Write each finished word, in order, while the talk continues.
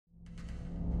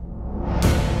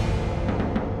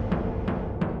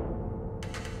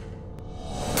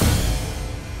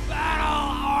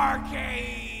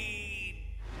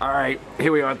Alright,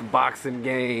 here we are at the boxing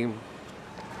game.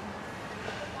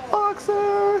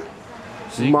 Boxer!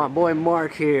 My boy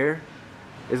Mark here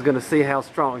is gonna see how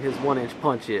strong his 1-inch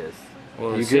punch is.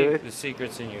 Well, you good? The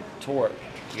secret's in your torque.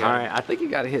 Alright, I think you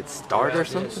gotta hit start or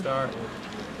something. Start.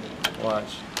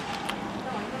 Watch.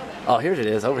 Oh, here it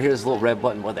is. Over here's a little red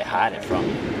button where they hide it from.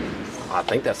 I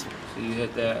think that's... So you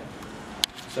hit that.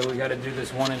 So we gotta do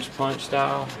this 1-inch punch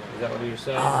style? Is that what you're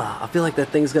saying? I feel like that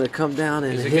thing's gonna come down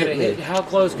and hit me. How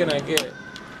close can I get?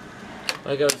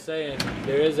 Like I was saying,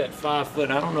 there is that 5 foot.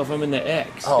 I don't know if I'm in the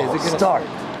X. Oh, is it gonna start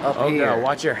up here. No,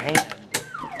 watch your hand.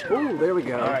 Ooh, there we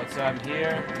go. All right, so I'm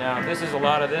here. Now, this is a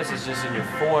lot of this is just in your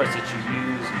force that you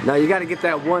use. Now you got to get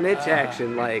that 1-inch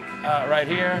action, like right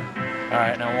here. All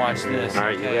right, now watch this. All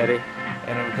right, okay? you ready?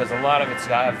 And because a lot of it's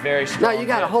I have very strong. No, you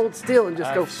got to hold still and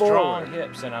just go forward. Strong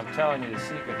hips, and I'm telling you the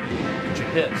secret. Get your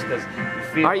hips, because you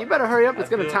feel. All right, you better hurry up. It's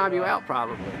going to time you out,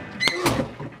 probably.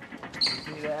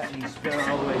 See that? And you spin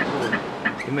all the way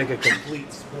through. You make a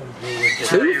complete spin through with it.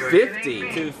 250.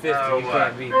 250. You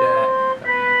can't beat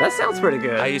that. That sounds pretty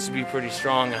good. I used to be pretty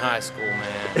strong in high school,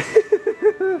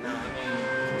 man.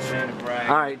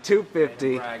 All right,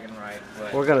 250. Bragging right,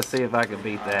 we're gonna see if I can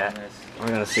beat that. We're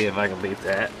gonna see if I can beat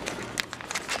that.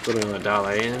 Put it on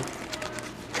 $1 in.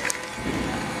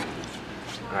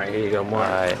 All right, here you go, Mark.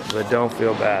 All right, but don't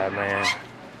feel bad, man.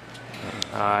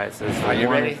 All right, so are you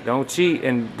ready? Don't cheat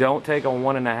and don't take on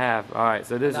 1.5. All right,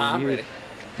 so this is I'm you. ready.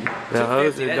 The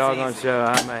host of the doggone show.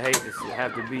 I'm gonna hate to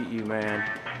have to beat you, man.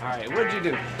 All right, what'd you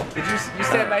do? Did you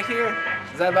stand back here?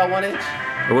 Is that about 1 inch?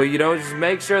 Well, you know, just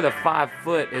make sure the 5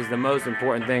 foot is the most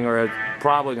important thing, or it's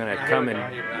probably gonna come and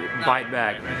bite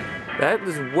back. That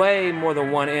is way more than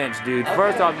 1 inch, dude. Okay.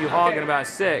 First off, you're hogging about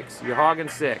 6. You're hogging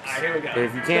 6. All right, here we go.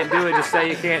 If you can't do it, just say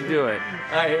you can't do it.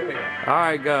 All right, here we go. All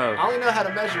right, go. I only know how to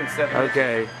measure in 7 inches.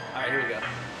 Okay. All right, here we go.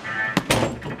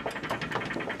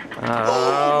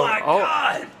 Oh my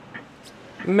God!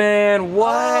 Man,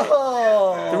 what?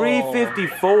 Oh.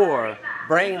 354.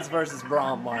 Brains versus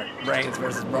Brawn, Mark. Brains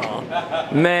versus Brawn.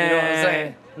 Man, you know what I'm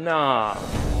saying? Nah.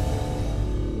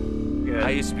 Good. I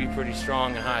used to be pretty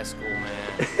strong in high school,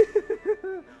 man.